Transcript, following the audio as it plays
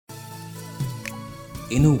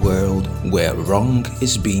In a world where wrong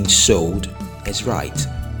is being sold as right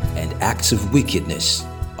and acts of wickedness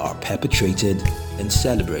are perpetrated and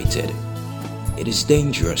celebrated, it is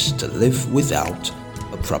dangerous to live without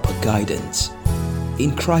a proper guidance.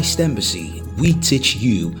 In Christ Embassy, we teach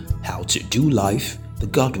you how to do life the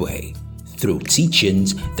God way through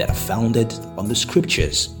teachings that are founded on the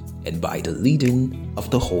scriptures and by the leading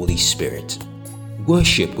of the Holy Spirit.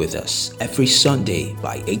 Worship with us every Sunday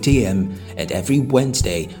by 8 a.m. and every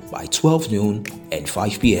Wednesday by 12 noon and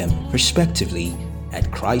 5 p.m. respectively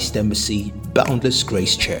at Christ Embassy Boundless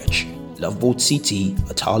Grace Church, Loveboat City,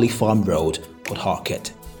 Atali Farm Road, Port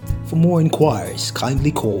Harcourt. For more inquiries,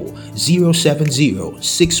 kindly call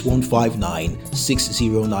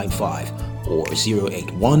 070-6159-6095 or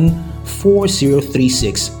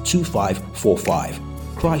 081-4036-2545.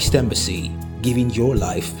 Christ Embassy, giving your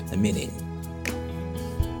life a meaning.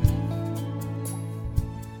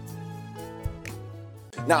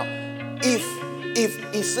 Now, if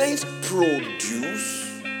it says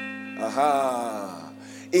produce,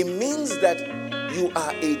 it means that you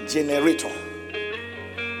are a generator.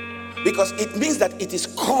 Because it means that it is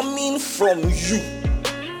coming from you.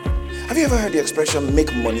 Have you ever heard the expression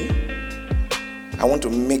make money? I want to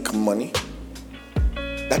make money.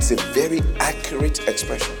 That's a very accurate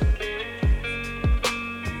expression.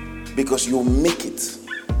 Because you make it.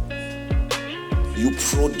 You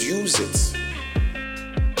produce it.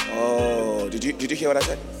 Oh, did you hear what I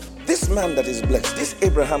said? This man that is blessed, this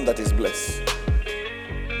Abraham that is blessed,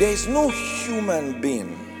 there is no human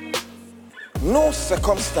being, no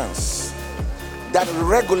circumstance that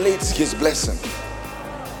regulates his blessing,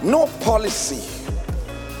 no policy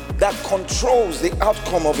that controls the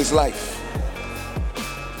outcome of his life.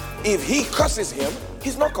 If he curses him,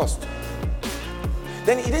 he's not cursed.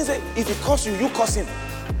 Then he didn't say, if he curses you, you curse him.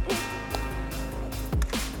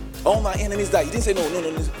 All my enemies die. He didn't say no.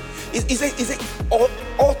 He said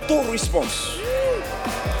auto response.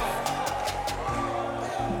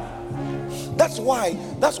 That's why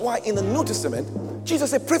in the New Testament,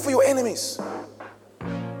 Jesus said, pray for your enemies.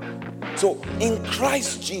 So in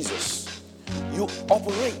Christ Jesus, you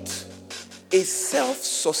operate a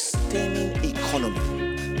self-sustaining economy.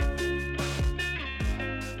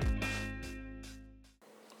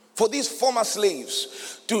 For these former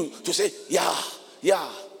slaves to say, yeah.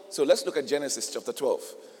 So let's look at Genesis chapter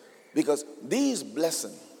 12. Because this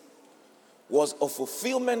blessing was a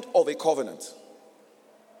fulfillment of a covenant.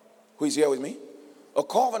 Who is here with me? A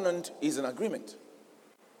covenant is an agreement.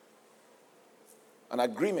 An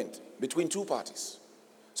agreement between two parties.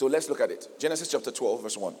 So let's look at it. Genesis chapter 12,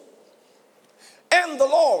 verse 1. And the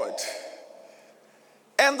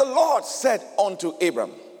Lord said unto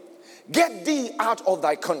Abram, get thee out of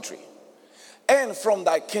thy country, and from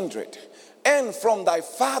thy kindred, and from thy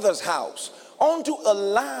father's house, unto a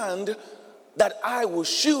land that I will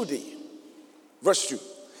shew thee. Verse 2.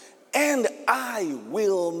 And I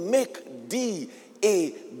will make thee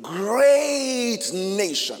a great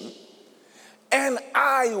nation, and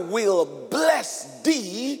I will bless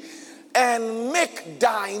thee, and make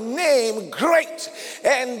thy name great,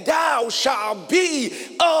 and thou shalt be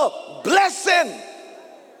a blessing.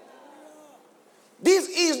 This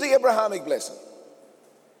is the Abrahamic blessing.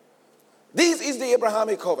 This is the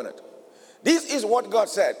Abrahamic covenant. This is what God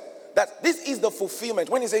said. That this is the fulfillment.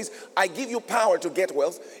 When he says, I give you power to get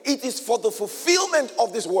wealth, it is for the fulfillment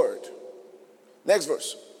of this word. Next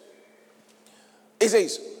verse. It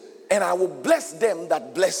says, and I will bless them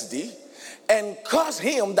that bless thee, and curse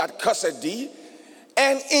him that curseth thee,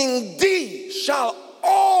 and in thee shall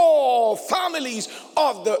all families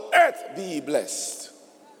of the earth be blessed.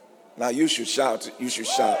 Now you should shout. You should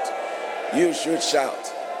shout. You should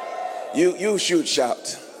shout. You should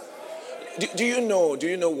shout. Do you know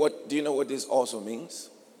what this also means?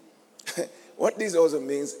 What this also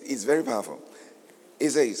means is very powerful.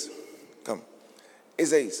 It says,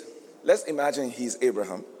 let's imagine he's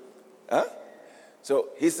Abraham. So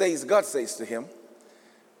he says, God says to him,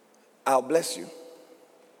 I'll bless you.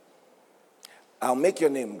 I'll make your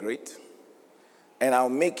name great. And I'll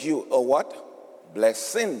make you a what?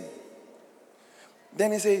 Blessing.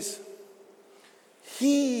 Then he says,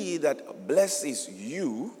 he that blesses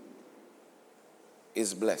you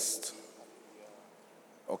is blessed.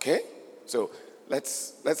 Okay? So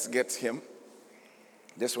let's get him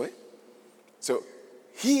this way. So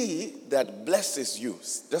he that blesses you,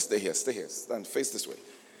 just stay here, stand face this way.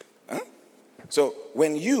 So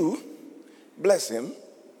when you bless him,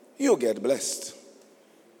 you get blessed.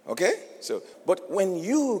 Okay? So, but when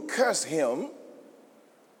you curse him,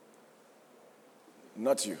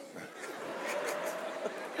 not you.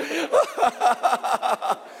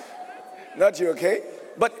 Not you, okay?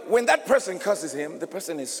 But when that person curses him, the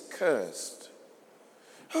person is cursed.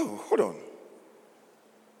 Oh, hold on.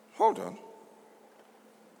 Hold on.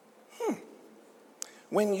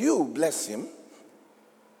 When you bless him,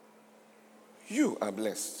 you are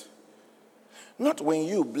blessed. Not when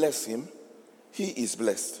you bless him, he is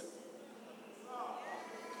blessed.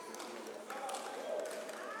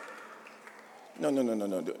 No.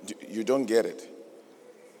 You don't get it.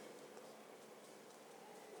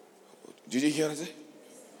 Did you hear what I say?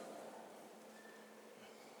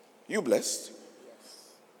 You blessed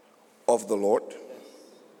of the Lord.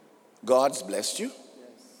 God's blessed you.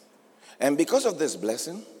 And because of this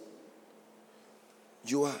blessing,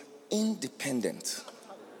 you are independent.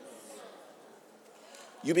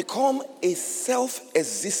 You become a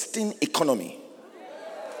self-existing economy.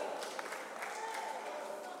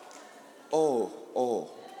 Oh.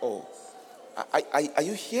 Are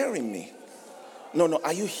you hearing me? No,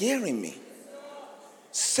 are you hearing me?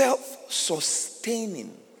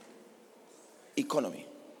 Self-sustaining economy.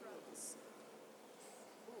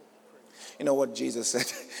 You know what Jesus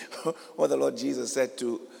said? What the Lord Jesus said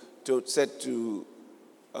to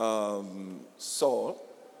Saul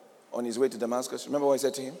on his way to Damascus. Remember what he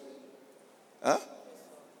said to him?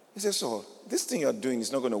 He said, Saul, this thing you're doing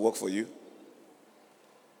is not going to work for you.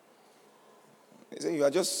 He said, you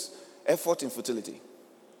are just effort in futility.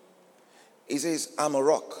 He says, I'm a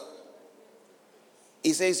rock.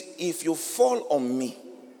 He says, if you fall on me,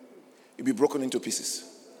 you'll be broken into pieces.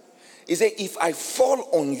 He said, if I fall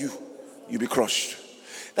on you, you'll be crushed.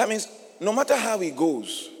 That means no matter how it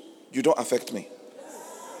goes, you don't affect me.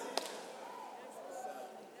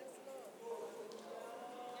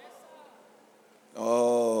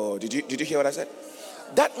 Oh, did you hear what I said?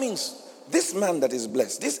 That means this man that is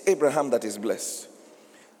blessed, this Abraham that is blessed,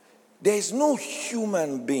 there is no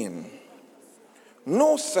human being,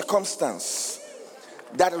 no circumstance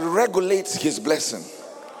that regulates his blessing,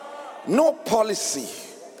 no policy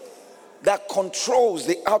that controls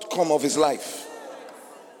the outcome of his life.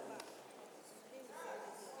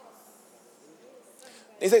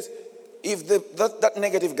 He says, if that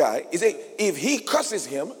negative guy, he says, if he curses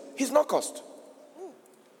him, he's not cursed.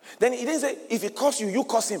 Then he didn't say, if he curse you, you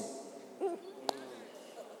curse him.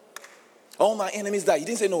 All my enemies die. He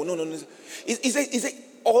didn't say no. He said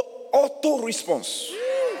auto response.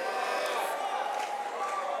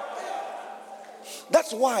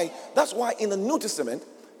 That's why in the New Testament,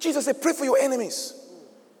 Jesus said, pray for your enemies.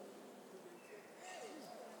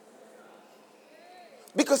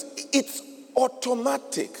 Because it's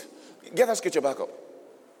automatic. Get that scripture back up.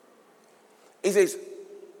 It says,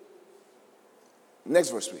 next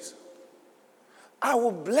verse, please. I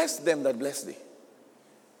will bless them that bless thee,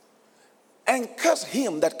 and curse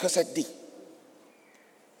him that curseth thee.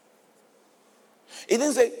 It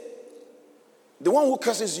didn't say, the one who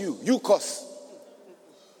curses you, you curse.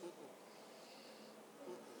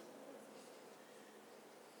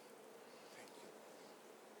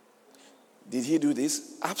 Did he do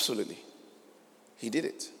this? Absolutely. He did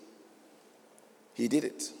it. He did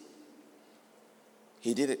it.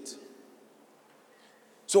 He did it.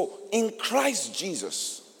 So in Christ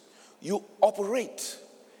Jesus, you operate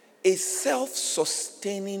a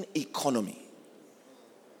self-sustaining economy.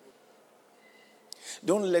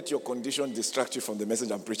 Don't let your condition distract you from the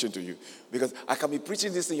message I'm preaching to you. Because I can be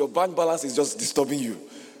preaching this and your bank balance is just disturbing you.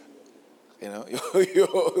 You know,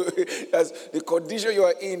 the condition you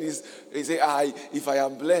are in is, you say, if I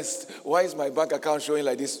am blessed, why is my bank account showing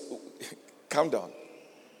like this? Calm down.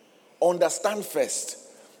 Understand first.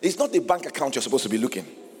 It's not the bank account you're supposed to be looking.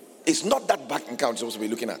 It's not that bank account you're supposed to be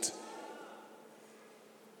looking at.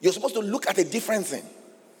 You're supposed to look at a different thing.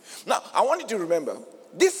 Now, I want you to remember,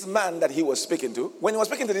 this man that he was speaking to, when he was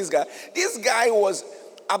speaking to this guy was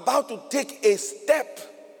about to take a step,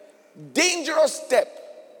 dangerous step.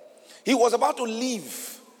 He was about to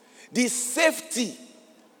leave the safety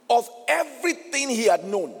of everything he had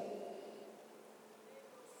known.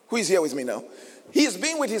 Who is here with me now? He's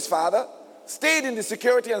been with his father, stayed in the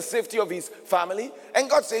security and safety of his family, and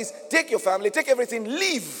God says, take your family, take everything,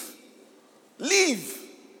 leave. Leave.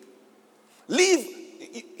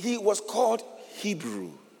 He was called Hebrew.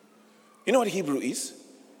 You know what Hebrew is?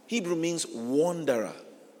 Hebrew means wanderer.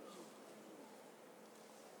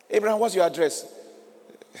 Abraham, what's your address?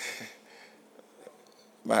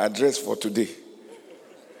 My address for today.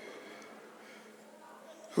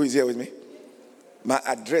 Who is here with me? My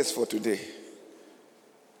address for today.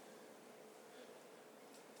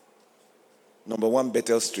 Number 1,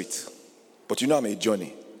 Bethel Street. But you know I'm a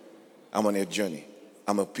journey. I'm on a journey.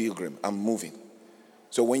 I'm a pilgrim. I'm moving.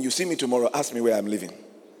 So when you see me tomorrow, ask me where I'm living.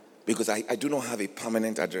 Because I do not have a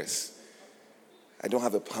permanent address. I don't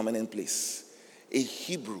have a permanent place. A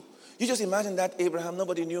Hebrew. You just imagine that Abraham,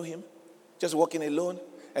 nobody knew him, just walking alone.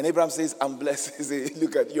 And Abraham says, I'm blessed. He says,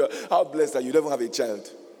 look at you. How blessed are you? You don't even have a child.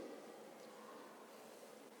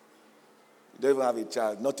 You don't even have a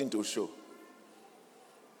child. Nothing to show.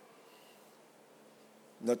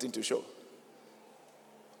 Nothing to show.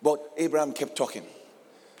 But Abraham kept talking.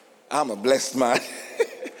 I'm a blessed man.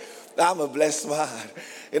 I'm a blessed man.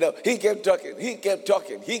 You know, he kept talking. He kept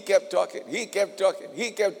talking. He kept talking. He kept talking.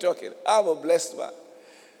 He kept talking. I'm a blessed man.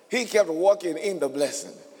 He kept walking in the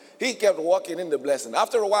blessing. He kept walking in the blessing.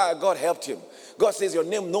 After a while, God helped him. God says, your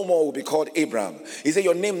name no more will be called Abraham. He said,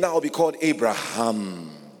 your name now will be called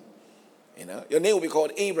Abraham. You know, your name will be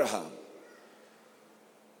called Abraham.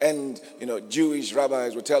 And, you know, Jewish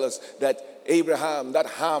rabbis will tell us that Abraham, that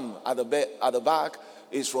Ham at the back,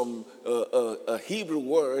 is from a Hebrew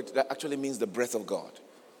word that actually means the breath of God.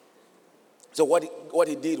 So what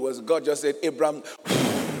he did was God just said, Abraham.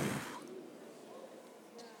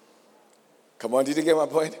 Come on, did you get my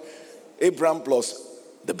point? Abraham plus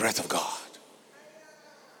the breath of God.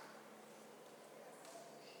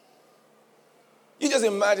 You just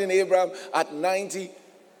imagine Abraham at 90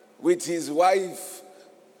 with his wife,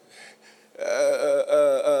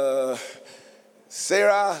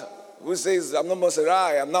 Sarah, who says, I'm no more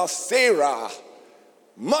Sarai, I'm now Sarah,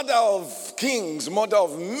 mother of kings, mother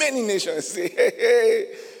of many nations. Say,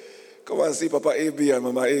 hey, come and see Papa AB and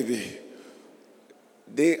Mama AB.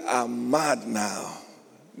 They are mad now.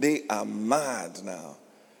 They are mad now.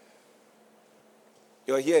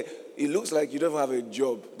 You're here, it looks like you don't have a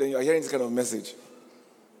job. Then you're hearing this kind of message.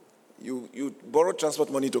 You borrow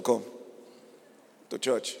transport money to come to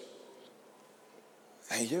church.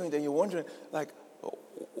 And then you're wondering, like,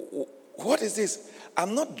 what is this?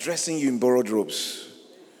 I'm not dressing you in borrowed robes.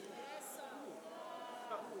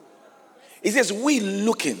 It says, we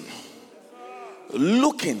looking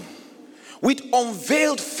with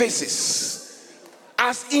unveiled faces,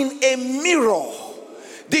 as in a mirror,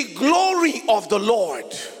 the glory of the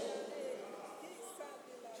Lord.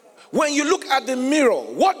 When you look at the mirror,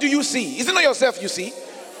 what do you see? Is it not yourself you see?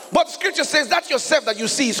 But scripture says that yourself that you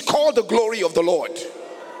see is called the glory of the Lord.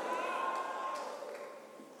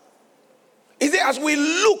 Is it as we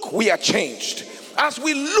look, we are changed? As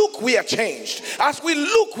we look, we are changed. As we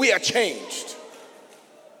look, we are changed.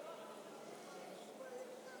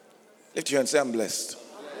 Lift your hand and say, I'm blessed.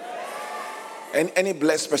 And any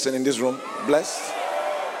blessed person in this room? Blessed?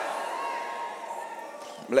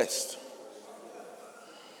 Blessed.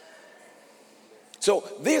 So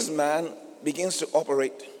this man begins to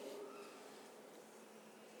operate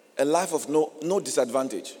a life of no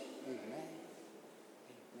disadvantage.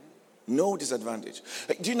 No disadvantage.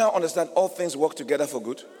 Do you now understand all things work together for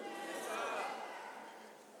good?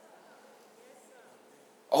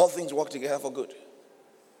 All things work together for good.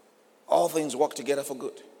 All things work together for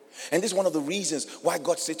good. And this is one of the reasons why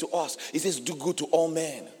God said to us, he says, do good to all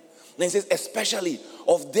men. And he says, especially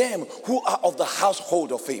of them who are of the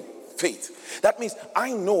household of faith. That means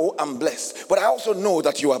I know I'm blessed, but I also know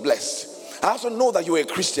that you are blessed. I also know that you are a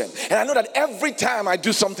Christian. And I know that every time I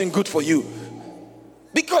do something good for you,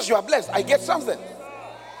 because you are blessed, I get something.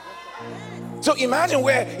 So imagine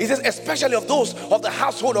where he says, especially of those of the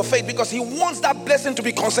household of faith, because he wants that blessing to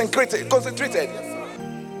be concentrated.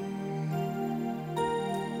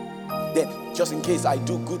 Then, just in case I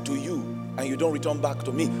do good to you and you don't return back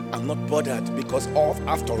to me, I'm not bothered, because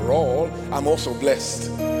after all, I'm also blessed.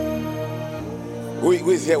 Who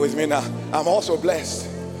is here with me now? I'm also blessed.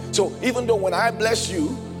 So even though when I bless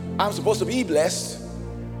you, I'm supposed to be blessed,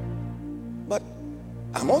 but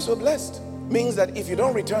I'm also blessed. Means that if you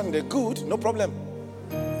don't return the good, no problem.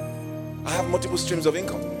 I have multiple streams of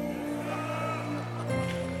income.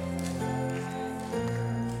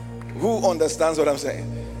 Who understands what I'm saying?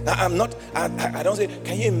 I don't say,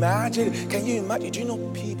 can you imagine? Do you know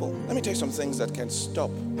people? Let me tell you some things that can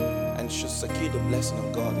stop and should secure the blessing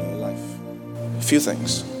of God in your life. A few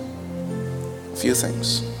things.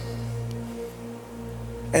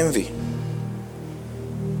 Envy.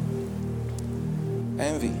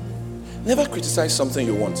 Never criticize something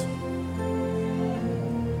you want.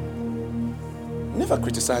 Never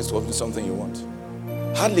criticize something you want.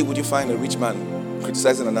 Hardly would you find a rich man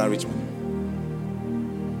criticizing another rich man.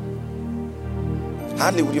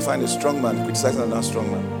 Hardly would you find a strong man criticizing another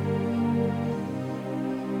strong man.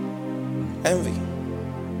 Envy.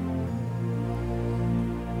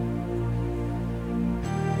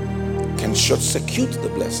 Can short-circuit the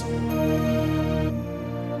blessing.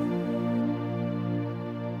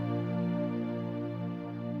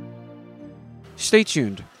 Stay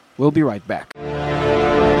tuned. We'll be right back.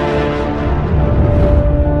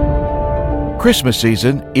 Christmas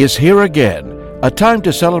season is here again, a time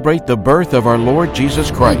to celebrate the birth of our Lord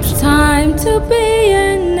Jesus Christ. It's time to be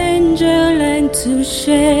an angel and to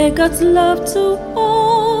share God's love to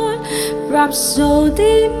all.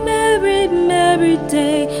 Rhapsody, merry, merry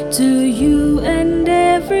day to you and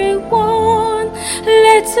everyone.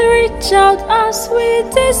 Let's reach out as we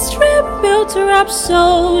distribute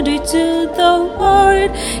Rhapsody to the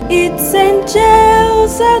world. It's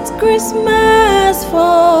angels at Christmas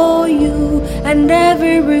for you and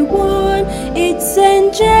everyone. It's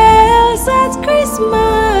angels at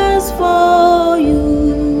Christmas for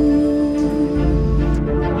you.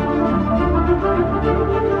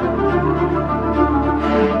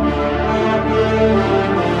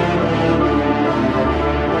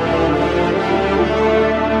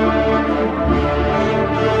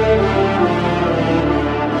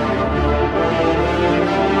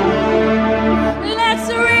 Let's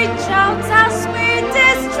reach out as we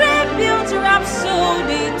distribute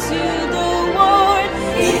Rhapsody to the world.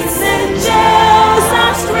 It's angels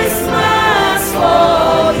at Christmas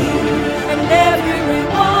for you and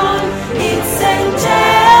everyone. It's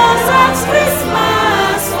angels at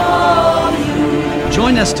Christmas for you.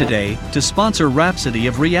 Join us today to sponsor Rhapsody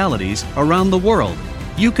of Realities around the world.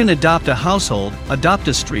 You can adopt a household, adopt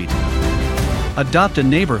a street, adopt a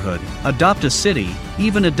neighborhood, adopt a city,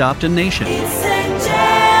 even adopt a nation. It's angels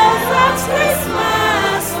at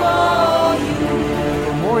Christmas for you.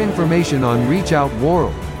 For more information on Reach Out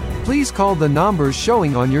World, please call the numbers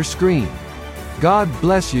showing on your screen. God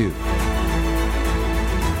bless you.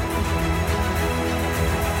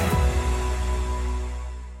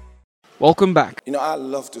 Welcome back. You know, I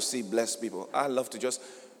love to see blessed people. I love to just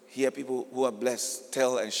hear people who are blessed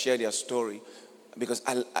tell and share their story, because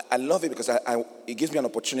I love it, because it gives me an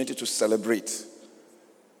opportunity to celebrate.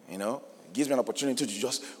 You know, it gives me an opportunity to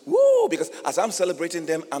just, woo, because as I'm celebrating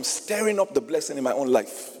them, I'm stirring up the blessing in my own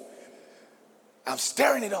life. I'm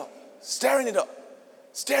stirring it up, stirring it up,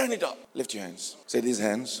 stirring it up. Lift your hands. Say, these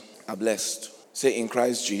hands are blessed. Say, in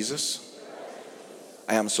Christ Jesus,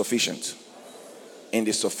 I am sufficient in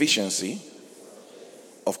the sufficiency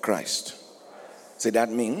of Christ. Say, that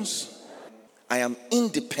means I am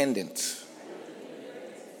independent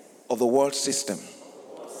of the world system.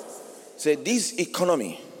 Say, this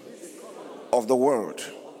economy of the world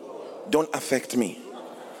don't affect me.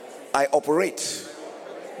 I operate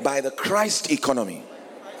by the Christ economy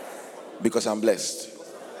because I'm blessed.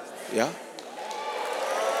 Yeah?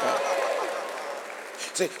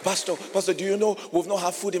 Say, Pastor, do you know we've not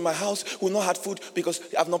had food in my house? We've not had food because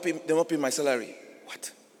they've not paid my salary.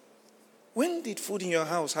 What? When did food in your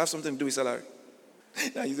house have something to do with salary?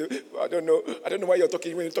 Now you say, I don't know why you're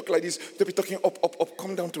talking. When you talk like this, you'll be talking up.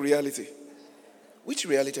 Come down to reality. Which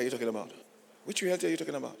reality are you talking about? Which reality are you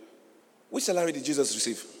talking about? Which salary did Jesus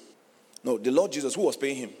receive? No, the Lord Jesus, who was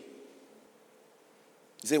paying him?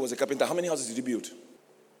 He said he was a carpenter. How many houses did he build?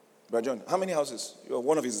 Brother John, how many houses? You are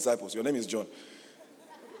one of his disciples. Your name is John.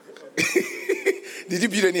 Did he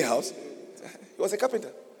build any house? He was a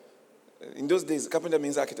carpenter. In those days, carpenter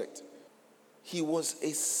means architect. He was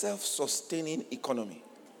a self-sustaining economy.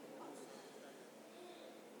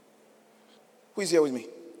 Who is here with me?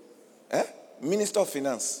 Minister of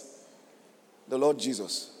Finance, the Lord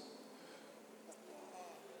Jesus,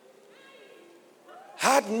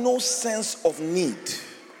 had no sense of need.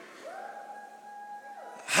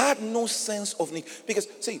 Had no sense of need. Because,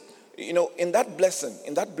 see, you know, in that blessing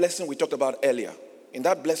we talked about earlier,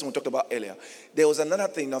 there was another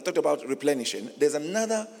thing. I've talked about replenishing. There's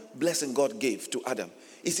another blessing God gave to Adam.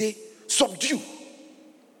 He said, subdue.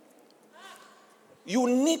 You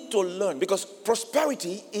need to learn, because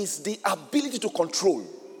prosperity is the ability to control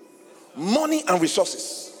money and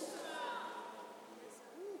resources.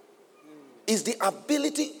 Is the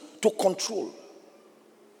ability to control.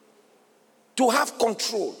 To have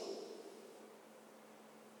control.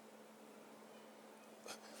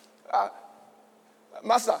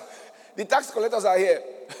 Master, the tax collectors are here.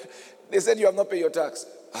 They said you have not paid your tax.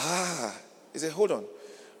 He said, hold on.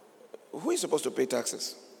 Who is supposed to pay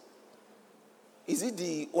taxes? Is it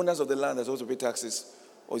the owners of the land that are supposed to pay taxes?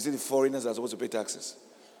 Or is it the foreigners that are supposed to pay taxes?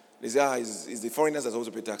 They say, it's the foreigners that are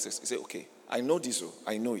supposed to pay taxes. He said, okay, I know this.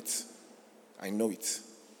 I know it. I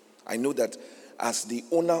know that as the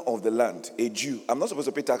owner of the land, a Jew, I'm not supposed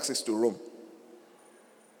to pay taxes to Rome.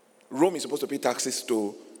 Rome is supposed to pay taxes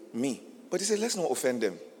to me. But he said, let's not offend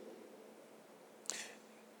them.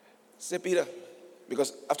 Say, Peter,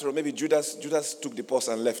 because after all, maybe Judas took the purse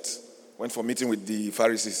and left, went for meeting with the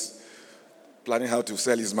Pharisees, planning how to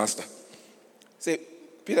sell his master. Say,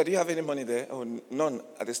 Peter, do you have any money there? Oh, none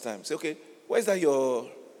at this time. Say, okay, where's your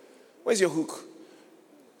hook?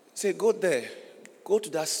 Say, go there. Go to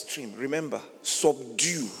that stream. Remember,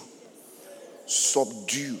 subdue.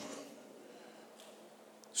 Subdue.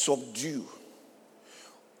 Subdue.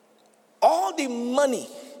 All the money,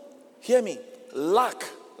 hear me, lack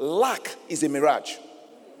is a mirage.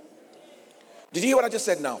 Did you hear what I just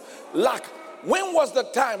said now? Lack. When was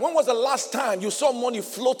the last time you saw money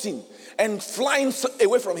floating and flying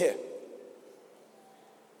away from here?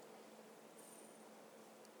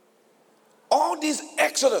 All these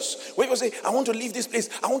exodus, where you say, I want to leave this place,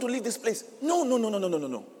 I want to leave this place. No.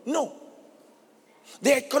 No.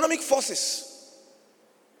 They're economic forces.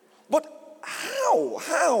 But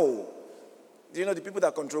how? Do you know the people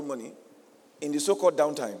that control money, in the so-called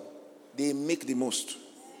downtime, they make the most.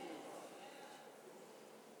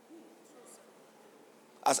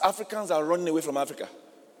 As Africans are running away from Africa,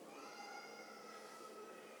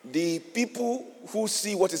 the people who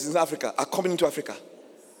see what is in Africa are coming into Africa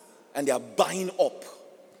and they are buying up.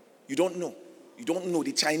 You don't know.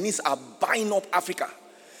 The Chinese are buying up Africa.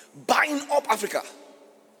 Buying up Africa.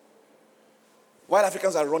 While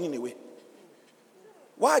Africans are running away.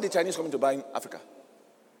 Why are the Chinese coming to buy Africa?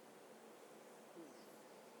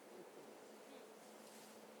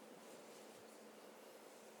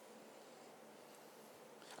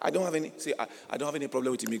 I don't have any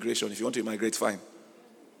problem with immigration. If you want to immigrate, fine.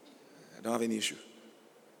 I don't have any issue.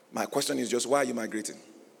 My question is just, why are you migrating?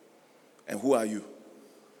 And who are you?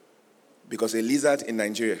 Because a lizard in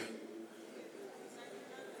Nigeria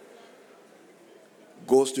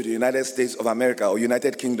goes to the United States of America or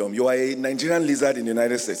United Kingdom. You are a Nigerian lizard in the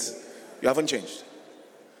United States. You haven't changed.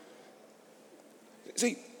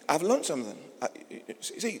 See, I've learned something.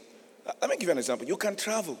 See, let me give you an example. You can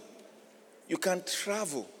travel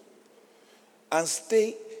and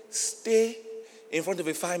stay in front of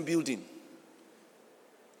a fine building.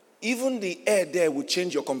 Even the air there will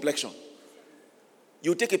change your complexion.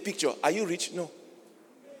 You take a picture. Are you rich? No.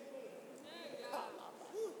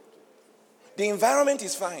 The environment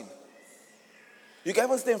is fine. You can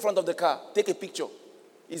even stay in front of the car, take a picture.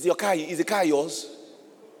 Is the car yours?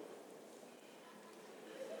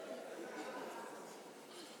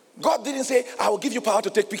 God didn't say, I will give you power to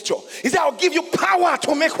take picture. He said, I will give you power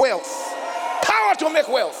to make wealth. Power to make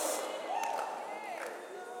wealth.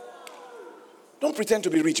 Don't pretend to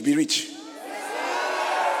be rich. Be rich.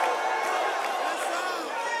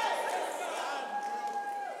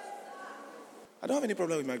 I don't have any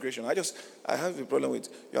problem with migration. I have a problem with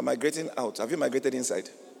you are migrating out. Have you migrated inside?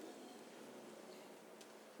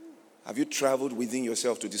 Have you traveled within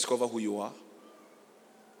yourself to discover who you are?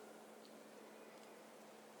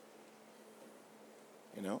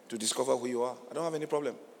 To discover who you are. I don't have any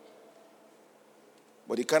problem.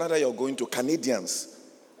 But in Canada, you're going to, Canadians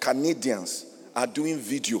are doing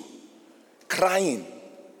video, crying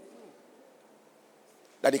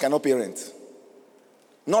that they cannot parent.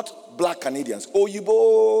 Not black Canadians.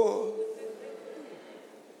 Oyibo.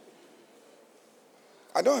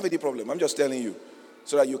 I don't have any problem. I'm just telling you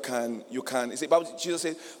so that you can. See, Jesus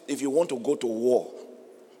said, if you want to go to war,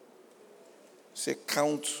 say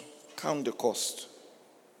count the cost.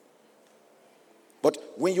 But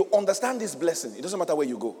when you understand this blessing, it doesn't matter where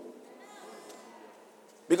you go.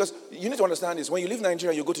 Because you need to understand this. When you leave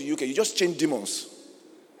Nigeria, you go to UK, you just change demons.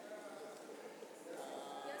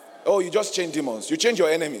 Oh, you just change demons. You change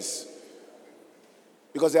your enemies.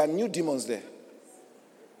 Because there are new demons there.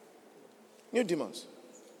 New demons.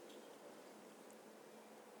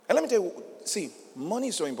 And let me tell you, see, money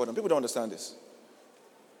is so important. People don't understand this.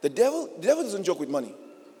 The devil doesn't joke with money.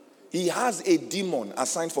 He has a demon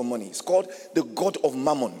assigned for money. It's called the God of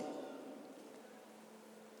Mammon.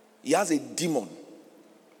 He has a demon.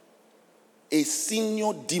 A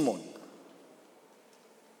senior demon.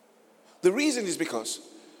 The reason is because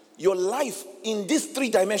your life in this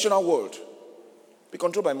three-dimensional world be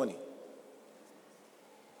controlled by money.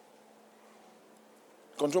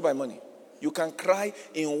 Controlled by money. You can cry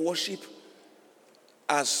in worship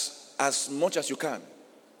as much as you can.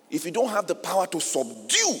 If you don't have the power to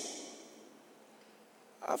subdue,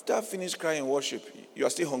 after I finish crying in worship, you are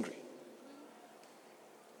still hungry.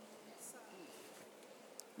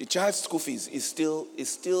 The child's school fees is still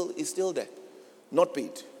there, not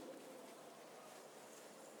paid.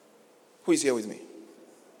 Who is here with me?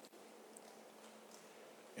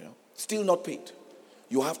 Still not paid.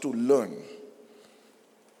 You have to learn.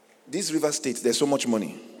 This River State, there's so much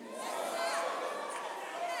money.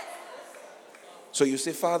 So you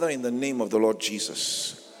say, Father, in the name of the Lord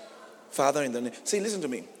Jesus. Father, in the name. Say, listen to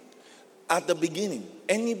me. At the beginning,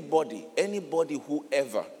 anybody,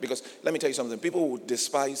 whoever, because let me tell you something. People would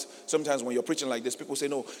despise, sometimes when you're preaching like this, people say,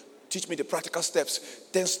 no, Teach me the practical steps,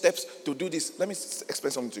 10 steps to do this. Let me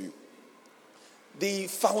explain something to you. The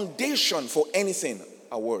foundation for anything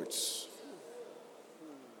are words.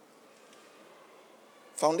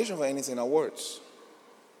 Foundation for anything are words.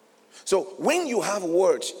 So when you have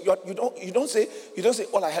words, you don't say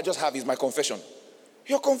all I just have is my confession.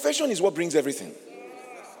 Your confession is what brings everything.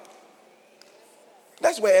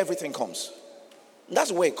 That's where everything comes.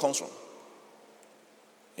 That's where it comes from.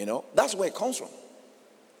 That's where it comes from.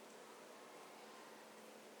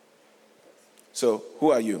 So,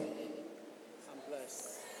 who are you? I'm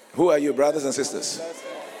blessed. Who are you, brothers and sisters?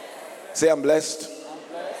 Say, I'm blessed.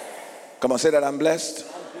 Come on, say that I'm blessed.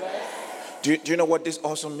 Do you know what this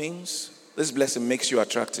also means? This blessing makes you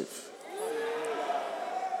attractive.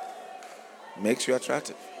 Makes you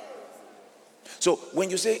attractive. So when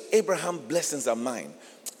you say Abraham blessings are mine,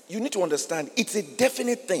 you need to understand it's a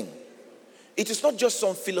definite thing. It is not just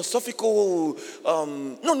some philosophical,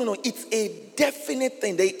 no. It's a definite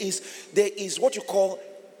thing. There is what you call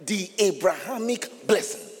the Abrahamic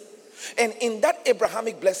blessing. And in that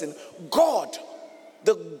Abrahamic blessing, God,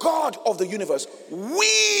 the God of the universe,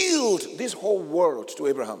 willed this whole world to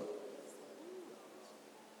Abraham.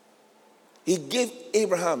 He gave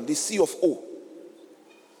Abraham the C of O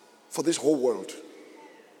for this whole world.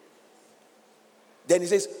 Then he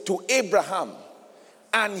says, to Abraham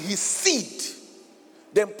and his seed.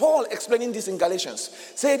 Then Paul, explaining this in Galatians,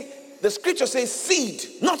 said, the scripture says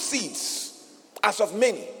seed, not seeds, as of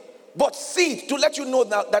many, but seed, to let you know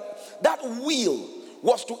now that will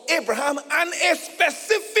was to Abraham and a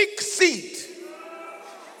specific seed.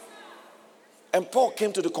 And Paul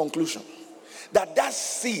came to the conclusion that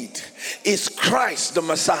seed is Christ the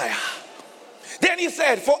Messiah. Then he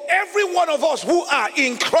said, for every one of us who are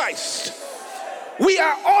in Christ, we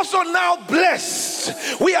are also now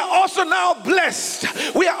blessed. We are also now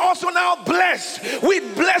blessed. We are also now blessed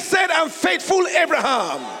with blessed and faithful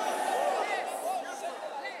Abraham.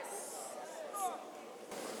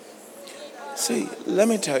 See, let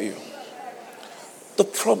me tell you, the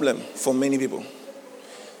problem for many people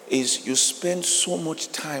is you spend so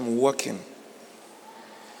much time working,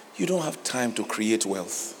 you don't have time to create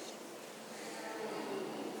wealth.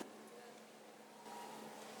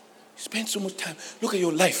 You spend so much time. Look at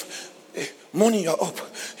your life. Morning you're up,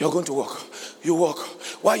 you're going to work. You work.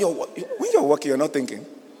 When you're working, you're not thinking.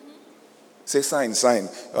 Say sign.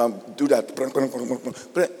 Do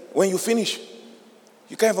that. When you finish,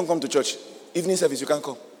 you can't even come to church. Evening service, you can't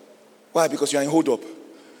come. Why? Because you're in hold up,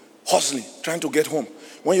 hustling, trying to get home.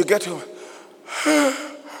 When you get home,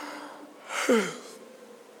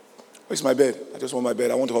 where's my bed? I just want my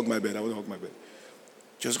bed. I want to hug my bed.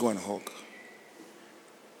 Just go and hug.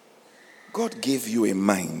 God gave you a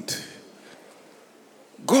mind.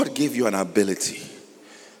 God gave you an ability.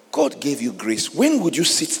 God gave you grace. When would you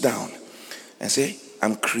sit down and say,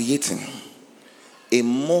 I'm creating a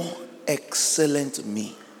more excellent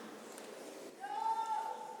me?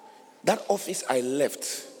 That office I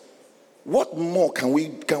left, what more can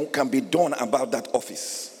be done about that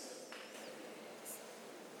office?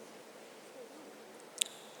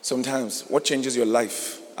 Sometimes what changes your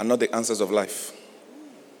life are not the answers of life.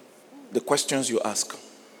 The questions you ask.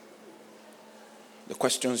 The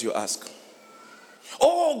questions you ask.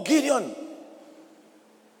 Oh, Gideon,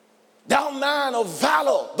 thou man of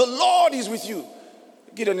valor, the Lord is with you.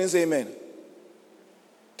 Gideon didn't say amen.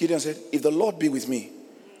 Gideon said, if the Lord be with me,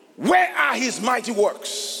 where are his mighty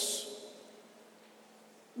works?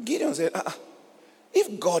 Gideon said,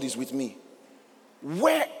 if God is with me,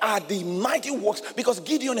 where are the mighty works? Because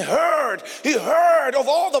Gideon heard of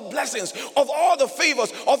all the blessings, of all the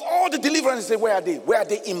favors, of all the deliverance. He said, where are they? Where are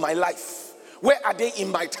they in my life? Where are they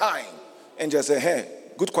in my time? And just say, hey,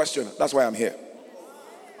 good question. That's why I'm here.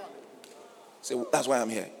 Say, that's why I'm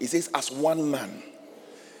here. He says, as one man,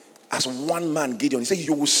 Gideon, he said,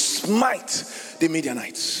 you will smite the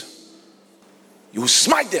Midianites. You will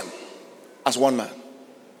smite them as one man.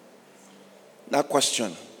 That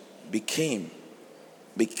question became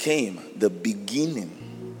the beginning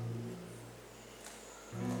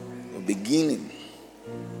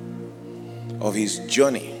of his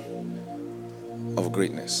journey of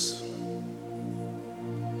greatness.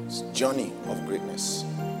 His journey of greatness.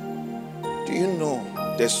 Do you know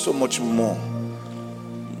there's so much more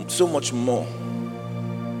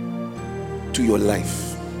to your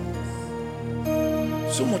life?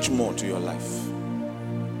 So much more to your life.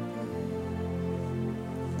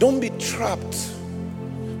 Don't be trapped.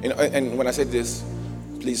 And when I said this,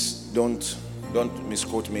 please don't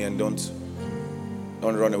misquote me and don't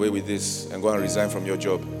run away with this and go and resign from your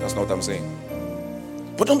job. That's not what I'm saying.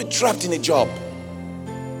 But don't be trapped in a job.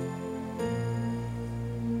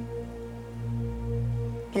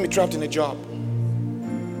 can be trapped in a job.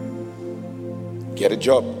 Get a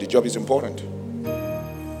job. The job is important.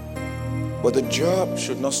 But the job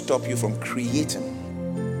should not stop you from creating.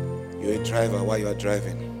 You're a driver while you are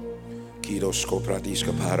driving. I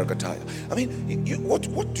mean,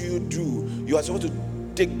 what do you do? You are supposed to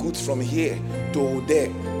take goods from here to there.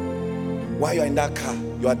 While you're in that car,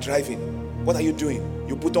 you are driving. What are you doing?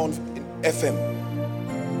 You put on FM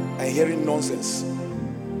and hearing nonsense.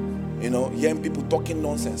 Hearing people talking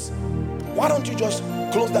nonsense. Why don't you just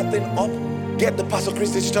close that thing up? Get the Pastor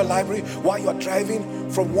Chris Digital Library while you are driving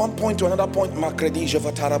from one point to another point. And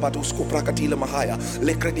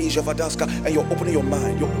you're opening your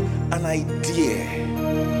mind. An idea.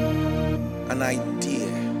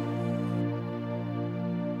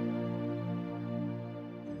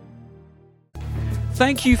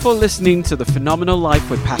 Thank you for listening to The Phenomenal Life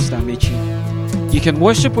with Pastor Amici. You can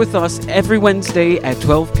worship with us every Wednesday at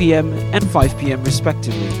 12 p.m. and 5 p.m.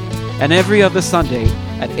 respectively, and every other Sunday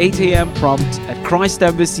at 8 a.m. prompt at Christ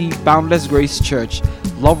Embassy Boundless Grace Church,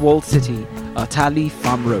 Love World City, Atali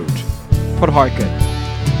Farm Road, Port Harcourt.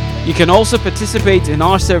 You can also participate in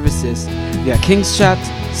our services via King's Chat,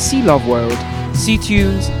 C Love World,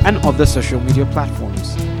 C-Tunes, and other social media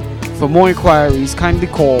platforms. For more inquiries, kindly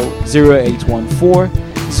call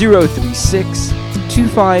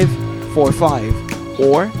 0814-036-2545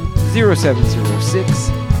 or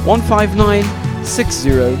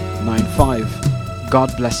 0706-159-6095. God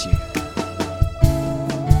bless you.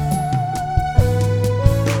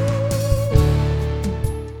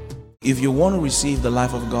 If you want to receive the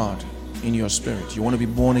life of God in your spirit, you want to be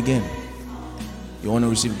born again, you want to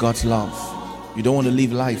receive God's love, you don't want to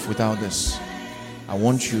live life without this, I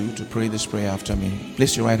want you to pray this prayer after me.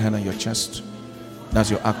 Place your right hand on your chest. That's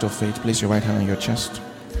your act of faith. Place your right hand on your chest.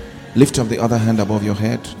 Lift up the other hand above your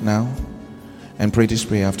head now and pray this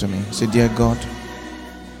prayer after me. Say, dear God,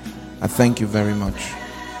 I thank you very much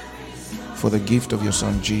for the gift of your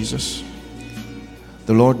son Jesus.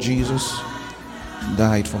 The Lord Jesus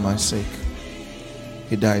died for my sake.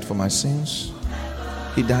 He died for my sins.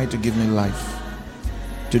 He died to give me life.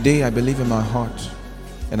 Today I believe in my heart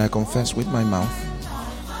and I confess with my mouth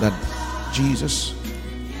that Jesus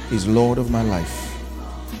is Lord of my life.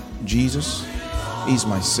 Jesus is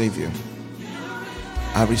my Savior.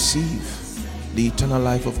 I receive the eternal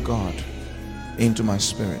life of God into my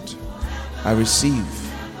spirit. I receive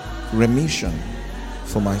remission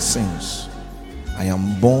for my sins. I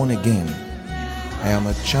am born again. I am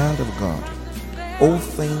a child of God. All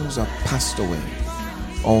things are passed away.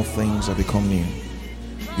 All things have become new.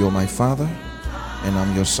 You're my Father and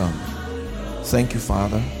I'm your Son. Thank you,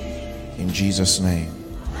 Father, in Jesus' name.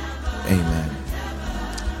 Amen.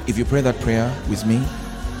 If you pray that prayer with me,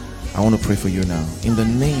 I want to pray for you now. In the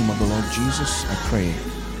name of the Lord Jesus, I pray,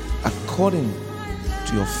 according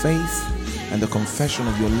to your faith and the confession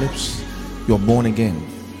of your lips, you're born again.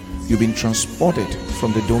 You've been transported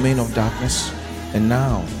from the domain of darkness, and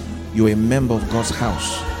now you're a member of God's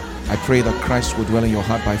house. I pray that Christ will dwell in your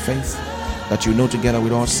heart by faith, that you know together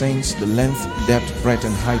with all saints the length, depth, breadth,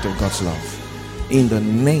 and height of God's love. In the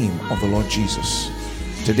name of the Lord Jesus,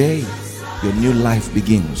 today your new life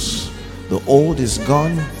begins. The old is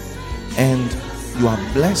gone and you are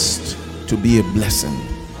blessed to be a blessing.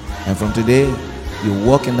 And from today, you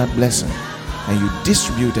walk in that blessing and you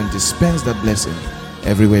distribute and dispense that blessing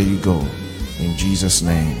everywhere you go. In Jesus'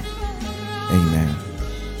 name, amen.